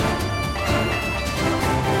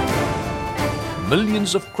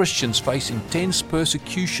millions of Christians face intense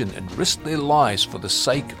persecution and risk their lives for the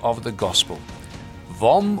sake of the gospel.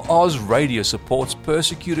 VOM Oz Radio supports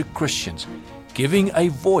persecuted Christians, giving a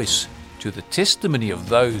voice to the testimony of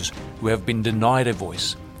those who have been denied a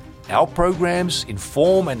voice. Our programs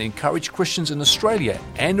inform and encourage Christians in Australia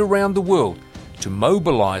and around the world to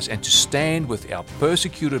mobilize and to stand with our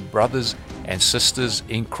persecuted brothers and sisters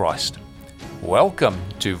in Christ. Welcome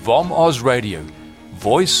to VOM Oz Radio,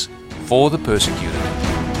 voice for the persecuted.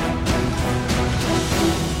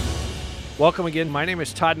 Welcome again. My name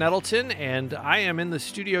is Todd Nettleton, and I am in the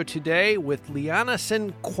studio today with Liana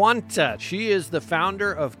Cinquanta. She is the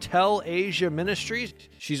founder of Tell Asia Ministries.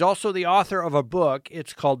 She's also the author of a book.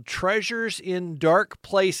 It's called Treasures in Dark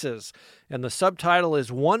Places, and the subtitle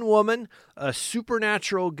is One Woman, a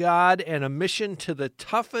Supernatural God, and a Mission to the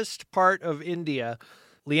Toughest Part of India.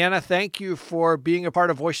 Liana, thank you for being a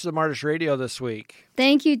part of Voices of Martyrs Radio this week.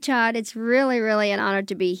 Thank you, Todd. It's really an honor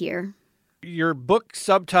to be here. Your book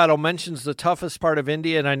subtitle mentions the toughest part of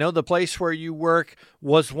India, and I know the place where you work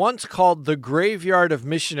was once called the Graveyard of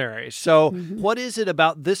Missionaries. So what is it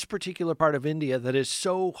about this particular part of India that is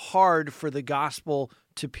so hard for the gospel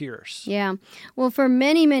to pierce? Yeah. Well, for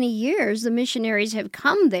many years, the missionaries have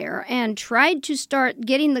come there and tried to start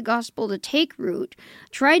getting the gospel to take root,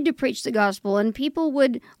 tried to preach the gospel, and people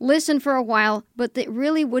would listen for a while, but they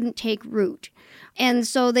really wouldn't take root. And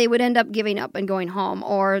so they would end up giving up and going home,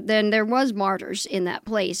 or then there was martyrs in that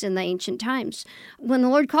place in the ancient times. When the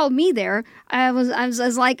Lord called me there, I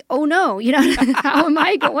was like, oh no, how am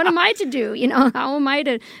I? What am I to do? How am I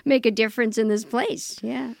to make a difference in this place?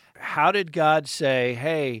 Yeah. How did God say,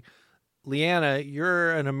 hey, Liana,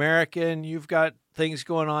 you're an American, you've got things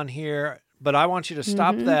going on here, but I want you to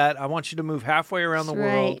stop that. I want you to move halfway around the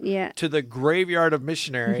world to the Graveyard of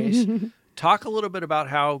Missionaries. Talk a little bit about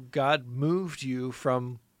how God moved you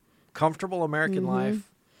from comfortable American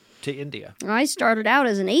life to India. I started out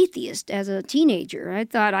as an atheist as a teenager. I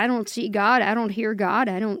thought, I don't see God, I don't hear God,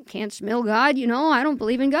 can't smell God, I don't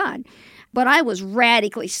believe in God. But I was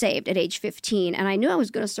radically saved at age 15, and I knew I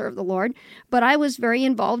was going to serve the Lord, but I was very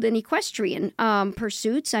involved in equestrian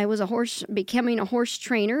pursuits. I was becoming a horse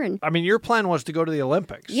trainer. And your plan was to go to the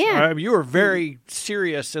Olympics. Yeah. You were very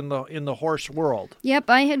serious in the horse world. Yep,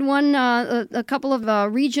 I had won a couple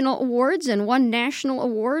of regional awards and one national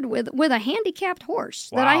award with a handicapped horse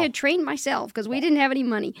that I had trained myself because we didn't have any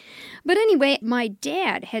money. But anyway, my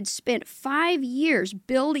dad had spent 5 years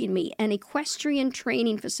building me an equestrian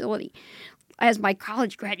training facility as my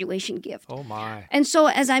college graduation gift. Oh, my. And so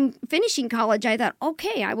as I'm finishing college, I thought,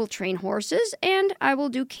 okay, I will train horses and I will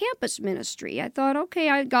do campus ministry. I thought,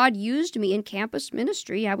 okay, God used me in campus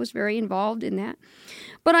ministry. I was very involved in that.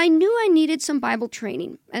 But I knew I needed some Bible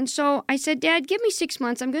training. And so I said, Dad, give me 6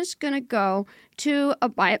 months. I'm just going to go to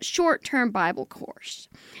a short-term Bible course.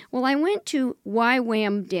 Well, I went to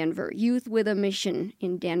YWAM Denver, Youth with a Mission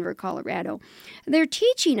in Denver, Colorado. They're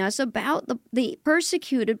teaching us about the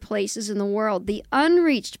persecuted places in the world, the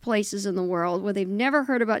unreached places in the world where they've never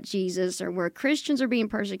heard about Jesus or where Christians are being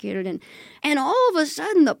persecuted. And all of a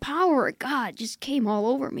sudden, the power of God just came all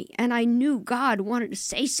over me. And I knew God wanted to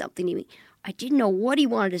say something to me. I didn't know what he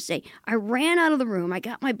wanted to say. I ran out of the room. I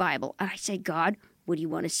got my Bible, and I said, God, what do you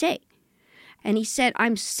want to say? And he said,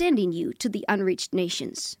 I'm sending you to the unreached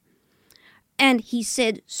nations. And he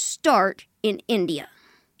said, start in India.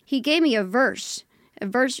 He gave me a verse,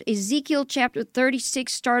 Ezekiel chapter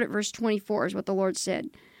 36, start at verse 24 is what the Lord said.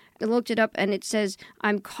 I looked it up, and it says,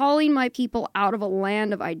 I'm calling my people out of a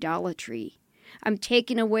land of idolatry. I'm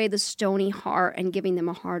taking away the stony heart and giving them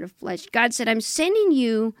a heart of flesh. God said, I'm sending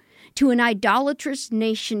you to an idolatrous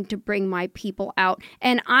nation to bring my people out.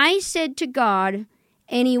 And I said to God,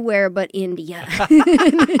 anywhere but India.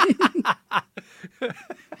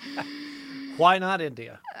 Why not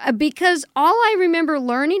India? Because all I remember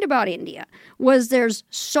learning about India was there's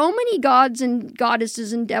so many gods and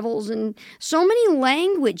goddesses and devils and so many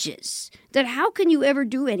languages that how can you ever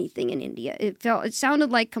do anything in India? It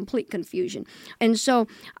sounded like complete confusion. And so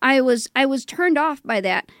I was turned off by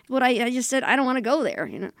that. But I just said, I don't want to go there,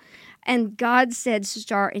 And God said,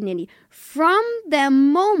 start in India. From the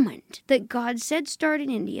moment that God said, start in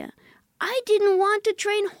India, I didn't want to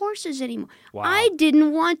train horses anymore. Wow. I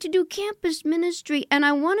didn't want to do campus ministry. And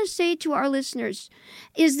I want to say to our listeners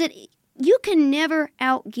is that you can never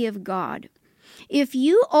outgive God. If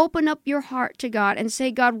you open up your heart to God and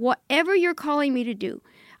say, God, whatever you're calling me to do,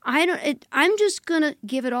 I'm just going to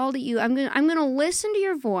give it all to you. I'm going to listen to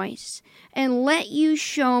your voice and let you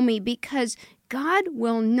show me, because God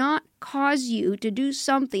will not cause you to do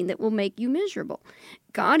something that will make you miserable.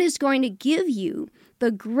 God is going to give you the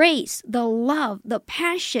grace, the love, the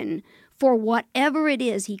passion for whatever it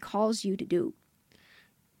is he calls you to do.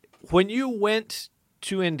 When you went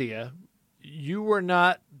to India, you were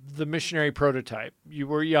not the missionary prototype. You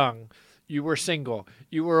were young. You were single.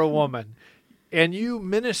 You were a woman. And you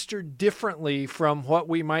ministered differently from what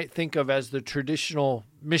we might think of as the traditional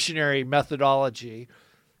missionary methodology.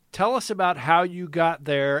 Tell us about how you got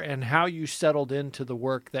there and how you settled into the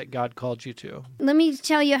work that God called you to. Let me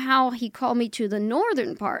tell you how he called me to the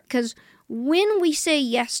northern part, because when we say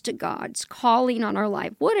yes to God's calling on our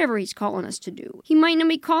life, whatever he's calling us to do, he might not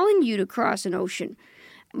be calling you to cross an ocean.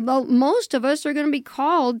 Well, most of us are going to be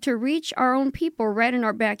called to reach our own people right in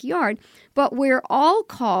our backyard, but we're all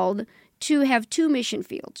called to have 2 mission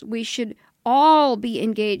fields. We should all be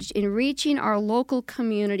engaged in reaching our local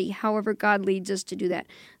community, however God leads us to do that.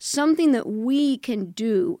 Something that we can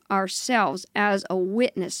do ourselves as a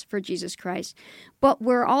witness for Jesus Christ. But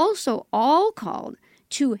we're also all called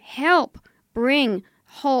to help bring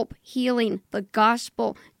hope, healing, the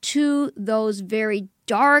gospel to those very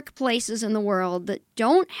dark places in the world that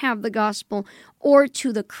don't have the gospel, or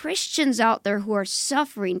to the Christians out there who are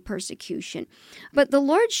suffering persecution. But the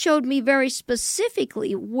Lord showed me very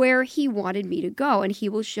specifically where he wanted me to go, and he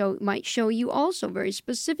might show you also very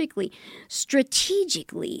specifically,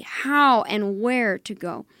 strategically, how and where to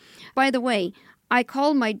go. By the way, I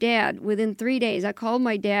called my dad within 3 days. I called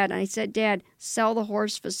my dad and I said, Dad, sell the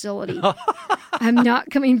horse facility. I'm not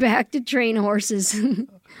coming back to train horses.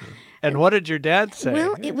 And what did your dad say?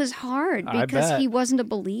 Well, it was hard because he wasn't a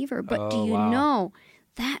believer. But do you know,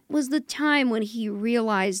 that was the time when he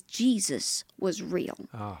realized Jesus was real.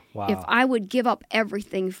 Oh, wow. If I would give up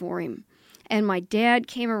everything for him. And my dad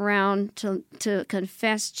came around to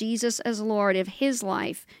confess Jesus as Lord of his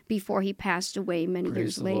life before he passed away many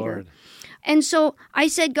years later. Lord. And so I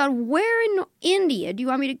said, God, where in India do you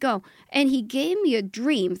want me to go? And he gave me a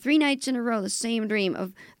dream, 3 nights in a row, the same dream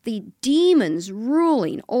of the demons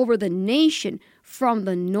ruling over the nation from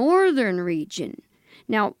the northern region.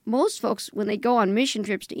 Now, most folks, when they go on mission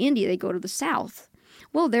trips to India, they go to the south.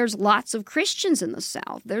 Well, there's lots of Christians in the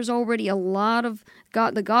South. There's already a lot of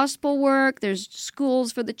the gospel work. There's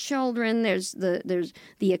schools for the children. There's the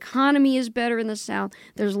economy is better in the South.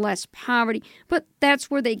 There's less poverty. But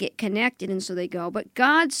that's where they get connected, and so they go. But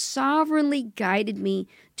God sovereignly guided me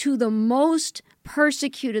to the most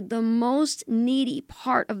persecuted, the most needy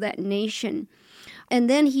part of that nation. And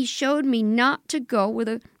then he showed me not to go with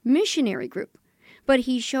a missionary group. But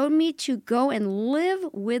he showed me to go and live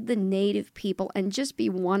with the native people and just be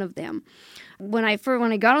one of them. When I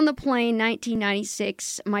got on the plane,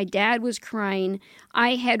 1996, my dad was crying.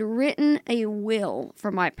 I had written a will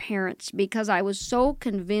for my parents because I was so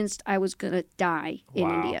convinced I was going to die in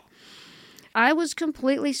India. I was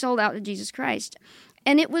completely sold out to Jesus Christ.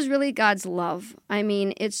 And it was really God's love. I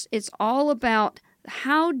mean, it's all about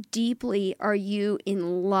how deeply are you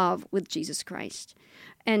in love with Jesus Christ.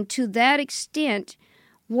 And to that extent,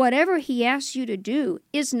 whatever he asks you to do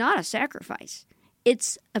is not a sacrifice.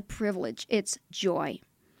 It's a privilege. It's joy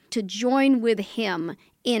to join with him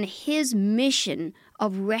in his mission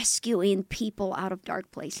of rescuing people out of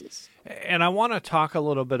dark places. And I want to talk a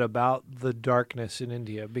little bit about the darkness in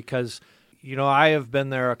India because, I have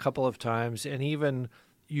been there a couple of times, and even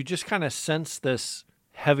you just kind of sense this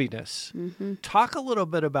heaviness. Mm-hmm. Talk a little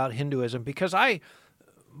bit about Hinduism because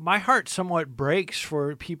my heart somewhat breaks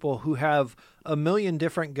for people who have a million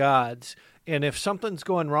different gods. And if something's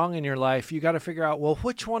going wrong in your life, you got to figure out, well,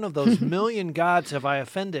 which one of those million gods have I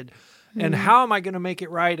offended? And how am I going to make it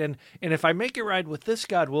right? And if I make it right with this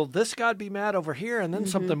God, will this God be mad over here? And then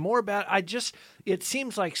something more bad. It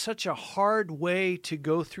seems like such a hard way to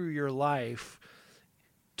go through your life.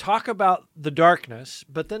 Talk about the darkness,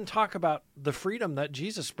 but then talk about the freedom that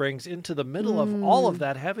Jesus brings into the middle of all of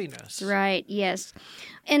that heaviness. Right, yes.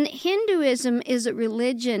 And Hinduism is a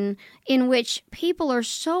religion in which people are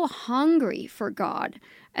so hungry for God.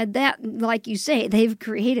 And that, like you say, they've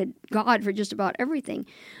created God for just about everything.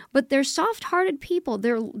 But they're soft-hearted people.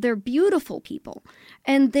 They're beautiful people.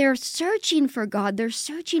 And they're searching for God. They're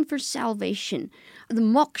searching for salvation. The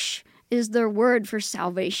moksha is their word for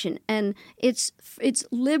salvation, and it's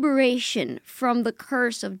liberation from the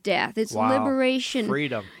curse of death. It's liberation,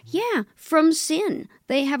 freedom. Yeah, from sin.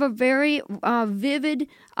 They have a very vivid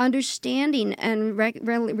understanding and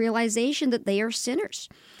realization that they are sinners.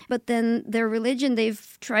 But then their religion,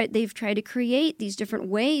 they've tried to create these different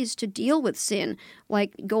ways to deal with sin,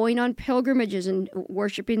 like going on pilgrimages and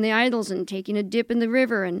worshiping the idols and taking a dip in the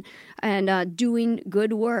river and doing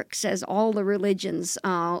good works, as all the religions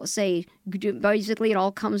say. Basically, it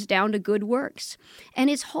all comes down to good works. And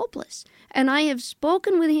it's hopeless. And I have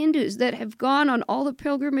spoken with Hindus that have gone on all the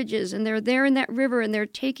pilgrimages, and they're there in that river, and they're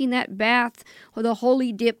taking that bath or the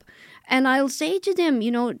holy dip. And I'll say to them,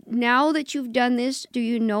 now that you've done this, do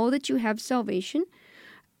you know that you have salvation?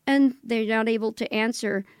 And they're not able to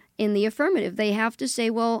answer in the affirmative. They have to say,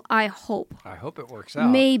 well, I hope. I hope it works out.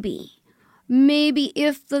 Maybe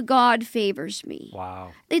if the God favors me.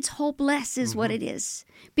 Wow. It's hopeless is what it is,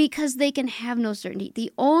 because they can have no certainty.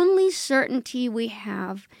 The only certainty we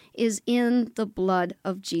have is in the blood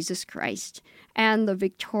of Jesus Christ and the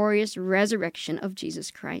victorious resurrection of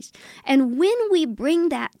Jesus Christ. And when we bring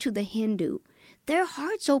that to the Hindu, their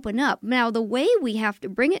hearts open up. Now, the way we have to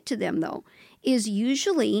bring it to them, though, is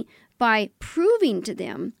usually by proving to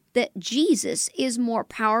them that Jesus is more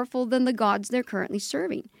powerful than the gods they're currently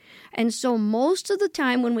serving. And so most of the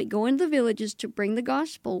time when we go into the villages to bring the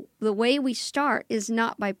gospel, the way we start is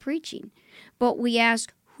not by preaching, but we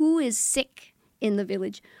ask, who is sick in the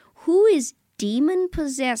village? Who is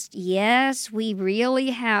demon-possessed? Yes, we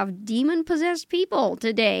really have demon-possessed people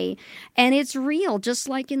today, and it's real, just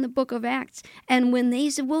like in the book of Acts. And when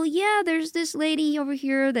they said, well, yeah, there's this lady over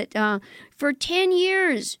here that for 10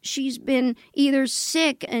 years she's been either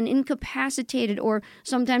sick and incapacitated, or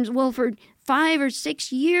sometimes, for 5 or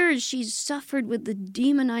 6 years she's suffered with the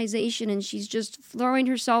demonization, and she's just throwing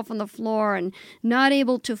herself on the floor and not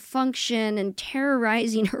able to function and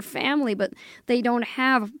terrorizing her family, but they don't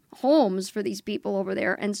have homes for these people over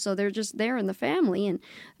there, and so they're just there in the family, and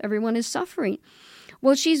everyone is suffering.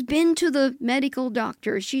 Well, she's been to the medical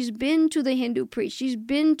doctor, she's been to the Hindu priest, she's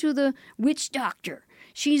been to the witch doctor,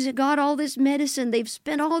 she's got all this medicine, they've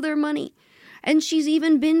spent all their money. And she's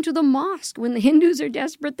even been to the mosque. When the Hindus are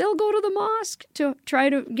desperate, they'll go to the mosque to try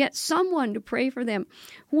to get someone to pray for them.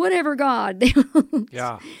 Whatever God.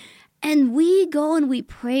 Yeah. And we go and we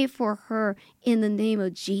pray for her in the name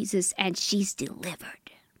of Jesus, and she's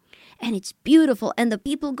delivered. And it's beautiful. And the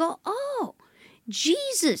people go, oh,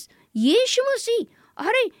 Jesus, Yeshu Masih.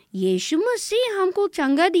 Are, Yeshu Masih humko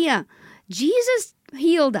changa diya. Jesus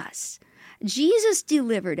healed us. Jesus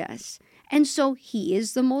delivered us. And so he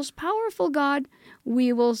is the most powerful God.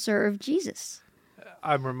 We will serve Jesus.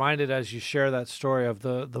 I'm reminded as you share that story of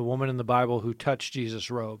the woman in the Bible who touched Jesus'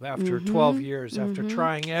 robe after 12 years, after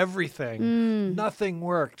trying everything. Nothing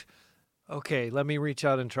worked. Okay, let me reach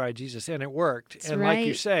out and try Jesus. And it worked. That's and right. like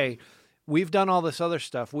you say, we've done all this other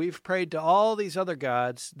stuff. We've prayed to all these other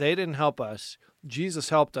gods. They didn't help us. Jesus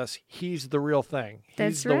helped us. He's the real thing.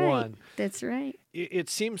 He's the one. That's right. It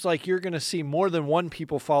seems like you're going to see more than one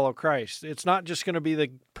people follow Christ. It's not just going to be the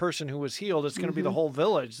person who was healed. It's going to be the whole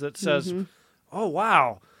village that says, oh,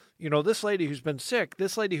 wow, this lady who's been sick,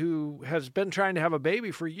 this lady who has been trying to have a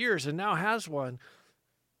baby for years and now has one.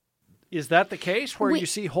 Is that the case where you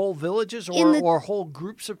see whole villages or whole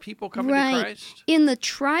groups of people coming to Christ? In the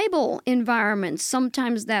tribal environment,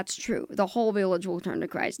 sometimes that's true. The whole village will turn to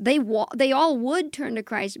Christ. They all would turn to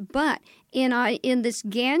Christ, but in this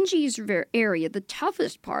Ganges area, the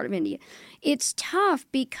toughest part of India, it's tough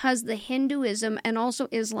because the Hinduism and also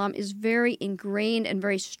Islam is very ingrained and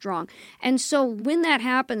very strong. And so when that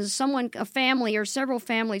happens, a family or several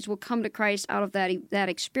families will come to Christ out of that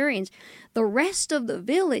experience. The rest of the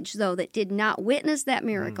village, though, that did not witness that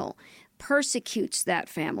miracle, persecutes that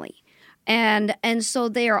family. And so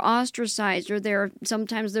they are ostracized, or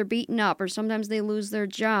sometimes they're beaten up, or sometimes they lose their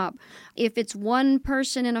job. If it's one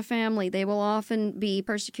person in a family, they will often be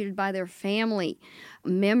persecuted by their family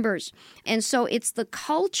members. And so it's the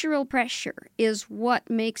cultural pressure is what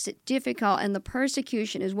makes it difficult, and the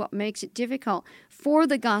persecution is what makes it difficult for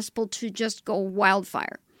the gospel to just go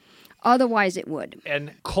wildfire. Otherwise it would.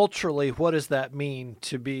 And culturally, what does that mean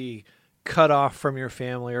to be cut off from your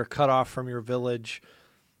family or cut off from your village?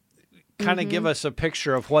 Kind of give us a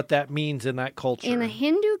picture of what that means in that culture. In a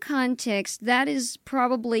Hindu context, that is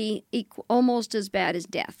probably almost as bad as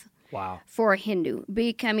death. Wow. For a Hindu,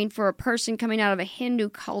 for a person coming out of a Hindu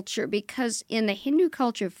culture, because in the Hindu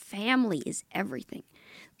culture, family is everything.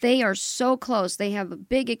 They are so close. They have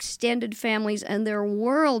big extended families, and their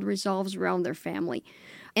world revolves around their family.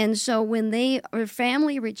 And so when their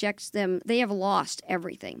family rejects them, they have lost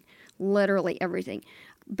everything, literally everything.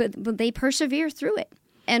 But they persevere through it.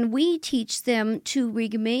 And we teach them to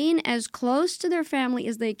remain as close to their family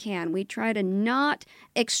as they can. We try to not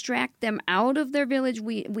extract them out of their village.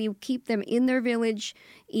 We keep them in their village,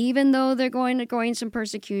 even though they're going some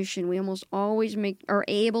persecution. We almost always are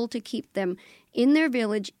able to keep them in their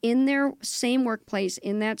village, in their same workplace,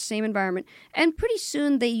 in that same environment. And pretty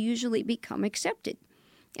soon they usually become accepted.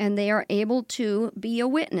 And they are able to be a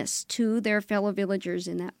witness to their fellow villagers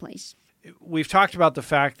in that place. We've talked about the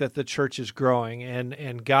fact that the church is growing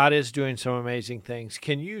and God is doing some amazing things.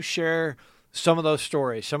 Can you share some of those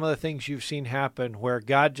stories, some of the things you've seen happen where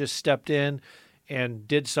God just stepped in and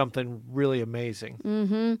did something really amazing?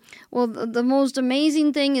 Mm-hmm. Well, the most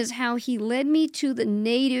amazing thing is how he led me to the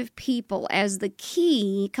native people as the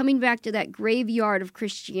key, coming back to that graveyard of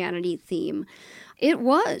Christianity theme. It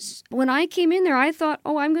was. When I came in there, I thought,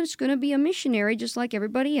 I'm just going to be a missionary just like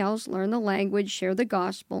everybody else, learn the language, share the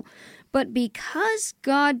gospel. But because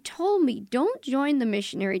God told me, don't join the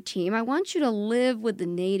missionary team, I want you to live with the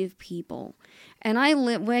native people. And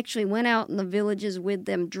we actually went out in the villages with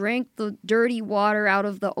them, drank the dirty water out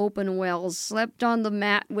of the open wells, slept on the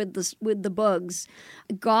mat with the bugs,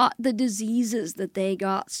 got the diseases that they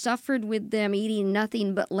got, suffered with them eating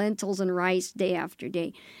nothing but lentils and rice day after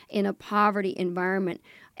day in a poverty environment.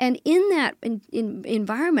 And in that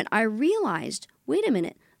environment, I realized, wait a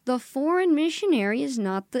minute, the foreign missionary is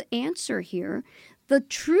not the answer here.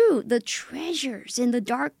 The treasures in the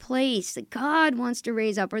dark place that God wants to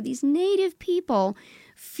raise up are these native people,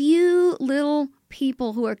 few little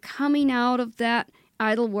people who are coming out of that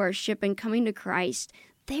idol worship and coming to Christ.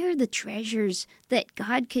 They're the treasures that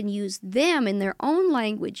God can use them in their own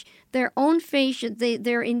language, their own faith.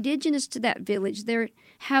 They're indigenous to that village. They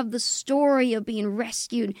have the story of being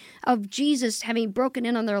rescued, of Jesus having broken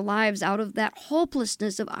in on their lives out of that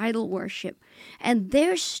hopelessness of idol worship. And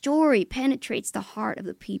their story penetrates the heart of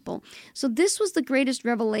the people. So this was the greatest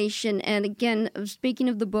revelation. And again, speaking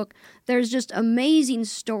of the book, there's just amazing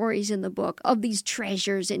stories in the book of these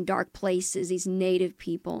treasures in dark places, these native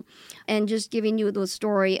people. And just giving you the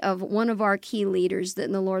story of one of our key leaders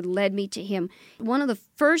that the Lord led me to him. One of the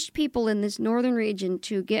first people in this northern region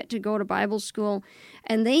to get to go to Bible school.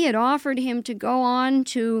 And they had offered him to go on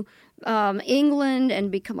to England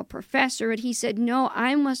and become a professor. And he said, no,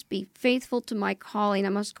 I must be faithful to my calling. I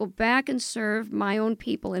must go back and serve my own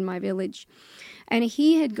people in my village. And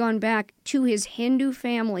he had gone back to his Hindu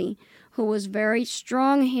family, who was very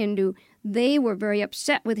strong Hindu. They were very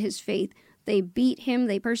upset with his faith. They beat him.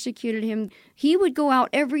 They persecuted him. He would go out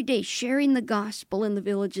every day sharing the gospel in the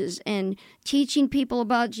villages and teaching people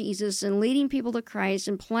about Jesus and leading people to Christ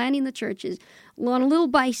and planting the churches on a little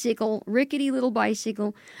bicycle, rickety little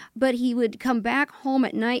bicycle. But he would come back home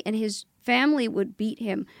at night and his family would beat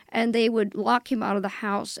him and they would lock him out of the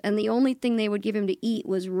house. And the only thing they would give him to eat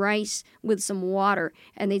was rice with some water.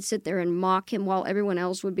 And they'd sit there and mock him while everyone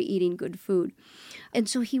else would be eating good food. And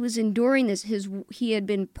so he was enduring this. He had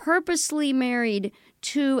been purposely married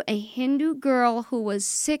to a Hindu girl who was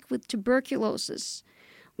sick with tuberculosis.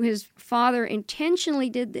 His father intentionally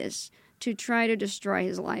did this to try to destroy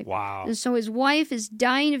his life. Wow. And so his wife is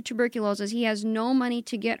dying of tuberculosis. He has no money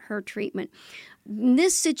to get her treatment. In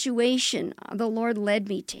this situation, the Lord led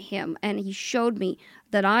me to him, and he showed me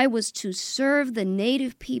that I was to serve the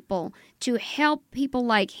native people, to help people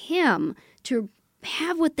like him to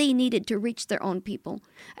have what they needed to reach their own people.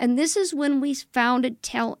 And this is when we founded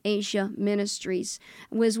Tell Asia Ministries,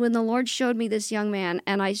 was when the Lord showed me this young man,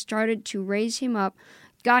 and I started to raise him up,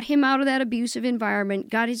 got him out of that abusive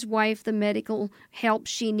environment, got his wife the medical help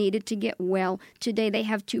she needed to get well. Today they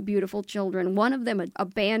have 2 beautiful children, one of them an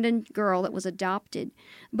abandoned girl that was adopted.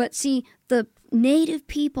 But see, the native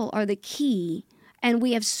people are the key, and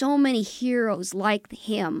we have so many heroes like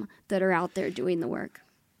him that are out there doing the work.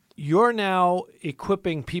 You're now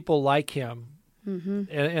equipping people like him. Mm-hmm.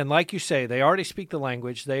 And like you say, they already speak the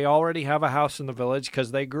language. They already have a house in the village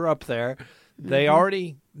because they grew up there. Mm-hmm. They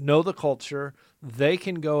already know the culture. They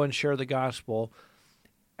can go and share the gospel.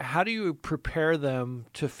 How do you prepare them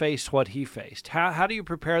to face what he faced? How do you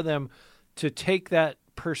prepare them to take that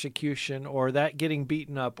persecution or that getting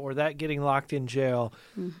beaten up or that getting locked in jail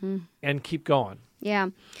and keep going? Yeah.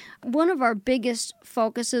 One of our biggest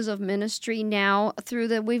focuses of ministry now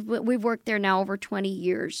we've worked there now over 20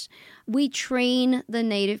 years. We train the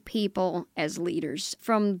native people as leaders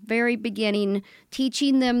from very beginning,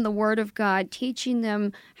 teaching them the Word of God, teaching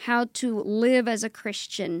them how to live as a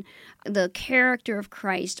Christian, the character of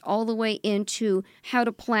Christ, all the way into how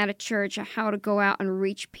to plant a church, how to go out and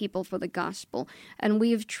reach people for the gospel. And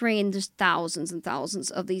we've trained just thousands and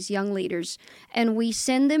thousands of these young leaders, and we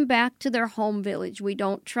send them back to their home village. college. We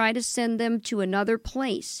don't try to send them to another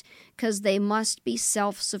place because they must be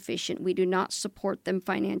self-sufficient. We do not support them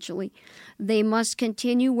financially. They must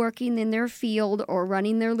continue working in their field or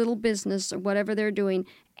running their little business or whatever they're doing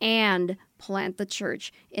and plant the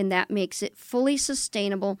church, and that makes it fully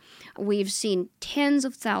sustainable. We've seen tens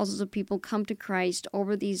of thousands of people come to Christ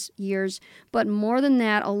over these years, but more than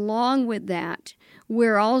that, along with that,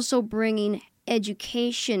 we're also bringing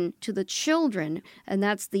education to the children, and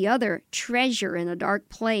that's the other treasure in a dark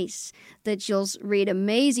place, that you'll read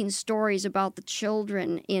amazing stories about the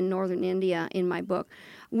children in northern India in my book.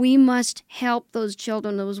 We must help those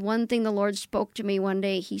children. There was one thing the Lord spoke to me one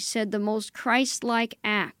day. He said the most Christ-like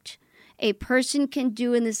act a person can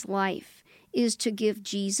do in this life is to give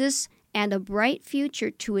Jesus and a bright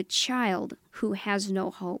future to a child who has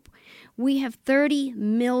no hope. We have 30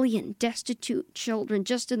 million destitute children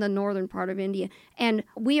just in the northern part of India, and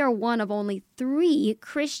we are one of only 3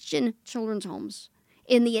 Christian children's homes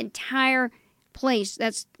in the entire place.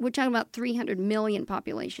 We're talking about 300 million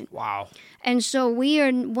population. Wow. And so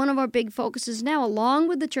one of our big focuses now, along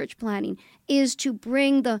with the church planting, is to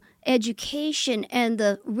bring the education and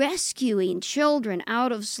the rescuing children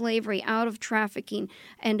out of slavery, out of trafficking,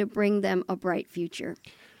 and to bring them a bright future.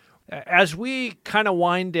 As we kind of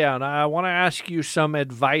wind down, I want to ask you some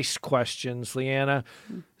advice questions, Leanna.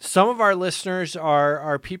 Some of our listeners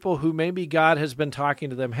are people who maybe God has been talking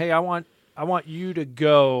to them. Hey, I want you to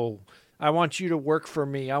go. I want you to work for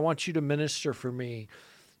me. I want you to minister for me.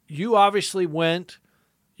 You obviously went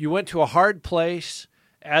to a hard place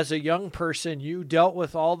as a young person. You dealt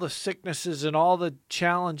with all the sicknesses and all the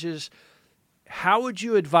challenges. How would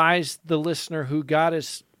you advise the listener who God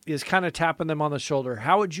is kind of tapping them on the shoulder?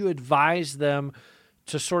 How would you advise them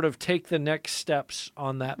to sort of take the next steps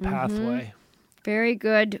on that pathway? Very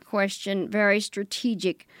good question. Very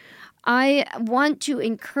strategic. I want to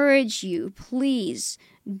encourage you, please,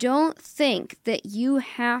 don't think that you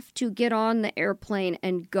have to get on the airplane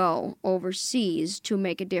and go overseas to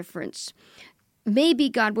make a difference. Maybe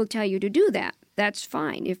God will tell you to do that. That's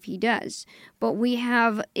fine if he does. But we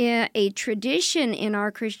have a tradition in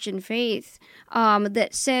our Christian faith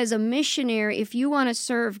that says a missionary, if you want to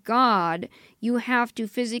serve God, you have to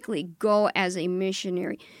physically go as a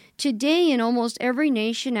missionary. Today, in almost every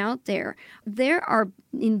nation out there are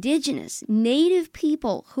indigenous, native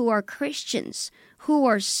people who are Christians, who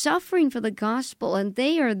are suffering for the gospel, and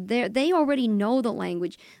they are there. They already know the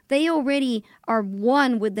language. They already are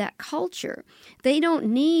one with that culture. They don't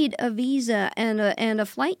need a visa and a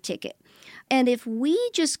flight ticket. And if we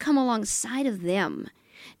just come alongside of them,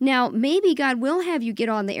 now maybe God will have you get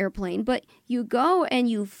on the airplane, but you go and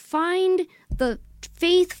you find the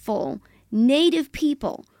faithful native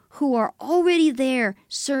people who are already there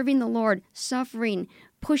serving the Lord, suffering,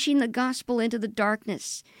 pushing the gospel into the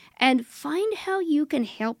darkness, and find how you can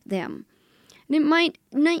help them. And it might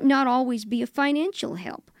not always be a financial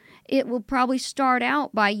help. It will probably start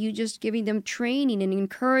out by you just giving them training and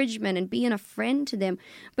encouragement and being a friend to them.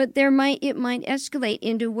 But it might escalate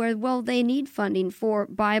into where, well, they need funding for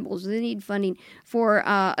Bibles. They need funding for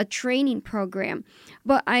a training program.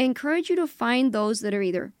 But I encourage you to find those that are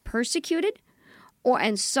either persecuted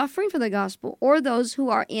and suffering for the gospel, or those who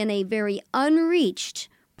are in a very unreached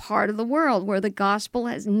part of the world where the gospel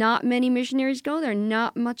has not many missionaries go there.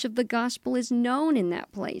 Not much of the gospel is known in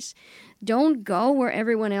that place. Don't go where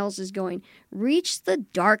everyone else is going. Reach the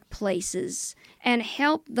dark places and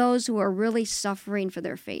help those who are really suffering for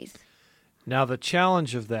their faith. Now, the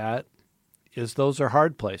challenge of that is those are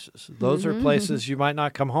hard places. Those are places you might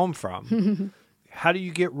not come home from. How do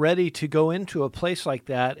you get ready to go into a place like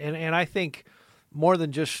that? And I think more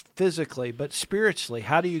than just physically, but spiritually,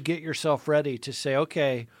 how do you get yourself ready to say,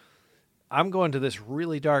 okay, I'm going to this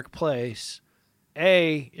really dark place.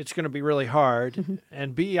 A, it's going to be really hard,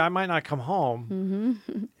 and B, I might not come home.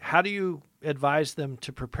 How do you advise them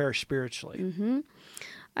to prepare spiritually?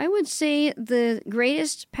 I would say the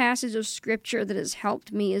greatest passage of Scripture that has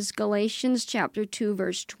helped me is Galatians chapter 2,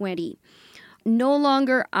 verse 20. No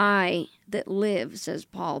longer I that live, says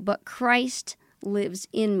Paul, but Christ lives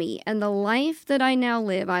in me. And the life that I now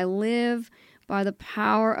live, I live by the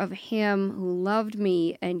power of him who loved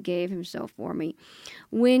me and gave himself for me.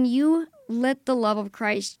 When you let the love of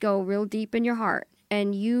Christ go real deep in your heart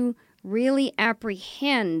and you really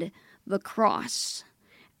apprehend the cross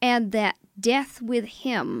and that death with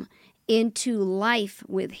him into life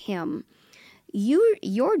with him,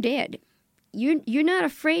 you're dead. You're not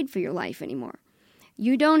afraid for your life anymore.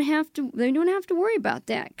 They don't have to worry about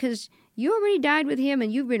that because you already died with him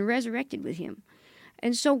and you've been resurrected with him.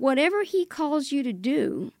 And so whatever he calls you to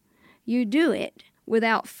do, you do it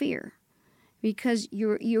without fear. because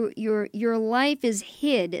your life is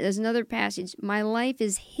hid. There's another passage. My life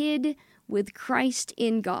is hid with Christ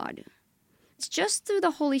in God. It's just through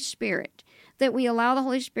the Holy Spirit that we allow the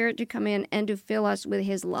Holy Spirit to come in and to fill us with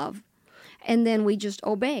His love. And then we just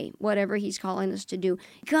obey whatever He's calling us to do.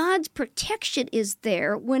 God's protection is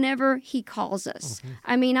there whenever He calls us. Mm-hmm.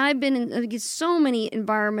 I mean, I've been in so many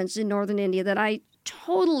environments in northern India that I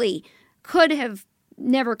totally could have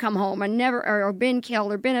never come home and never or been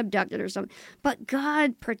killed or been abducted or something. But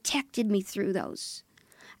God protected me through those.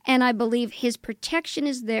 And I believe His protection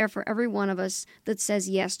is there for every one of us that says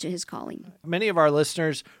yes to His calling. Many of our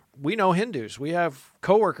listeners, we know Hindus. We have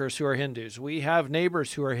coworkers who are Hindus. We have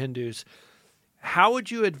neighbors who are Hindus. How would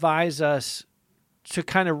you advise us to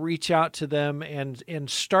kind of reach out to them and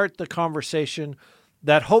start the conversation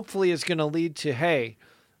that hopefully is going to lead to, hey,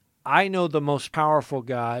 I know the most powerful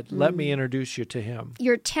God. Let me introduce you to Him.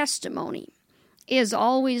 Your testimony is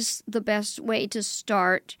always the best way to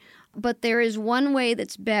start, but there is one way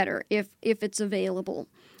that's better if it's available.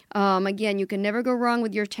 Again, you can never go wrong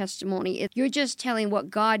with your testimony. You're just telling what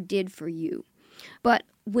God did for you. But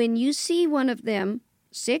when you see one of them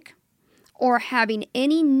sick or having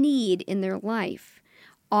any need in their life,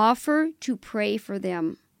 offer to pray for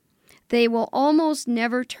them. They will almost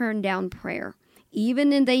never turn down prayer.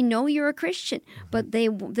 Even and they know you're a Christian, but they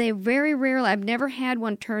very rarely, I've never had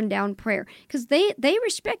one turn down prayer because they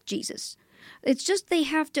respect Jesus. It's just they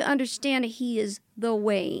have to understand He is the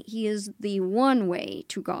way. He is the one way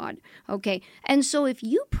to God. Okay, and so if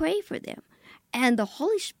you pray for them and the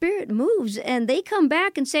Holy Spirit moves and they come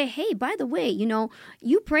back and say, hey, by the way,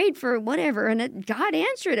 you prayed for whatever and God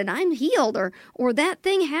answered and I'm healed or that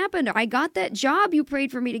thing happened or I got that job you prayed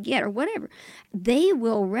for me to get or whatever, they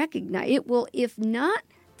will recognize it. Will, if not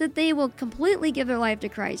that they will completely give their life to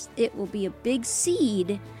Christ, it will be a big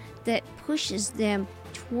seed that pushes them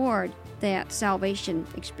toward that salvation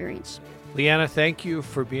experience. Leanna, thank you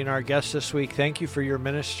for being our guest this week. Thank you for your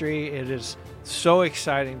ministry. It is so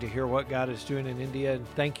exciting to hear what God is doing in India, and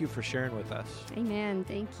thank you for sharing with us. Amen.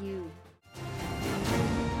 Thank you.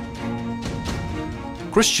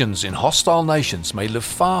 Christians in hostile nations may live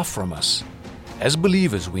far from us. As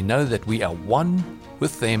believers, we know that we are one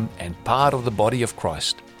with them and part of the body of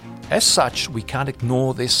Christ. As such, we can't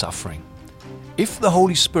ignore their suffering. If the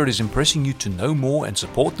Holy Spirit is impressing you to know more and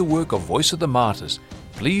support the work of Voice of the Martyrs,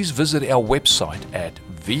 please visit our website at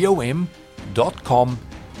vom.com.au.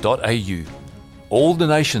 All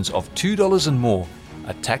donations of $2 and more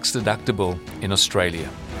are tax deductible in Australia.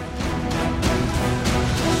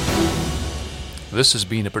 This has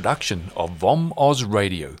been a production of VOM Oz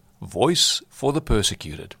Radio, Voice for the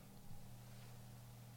Persecuted.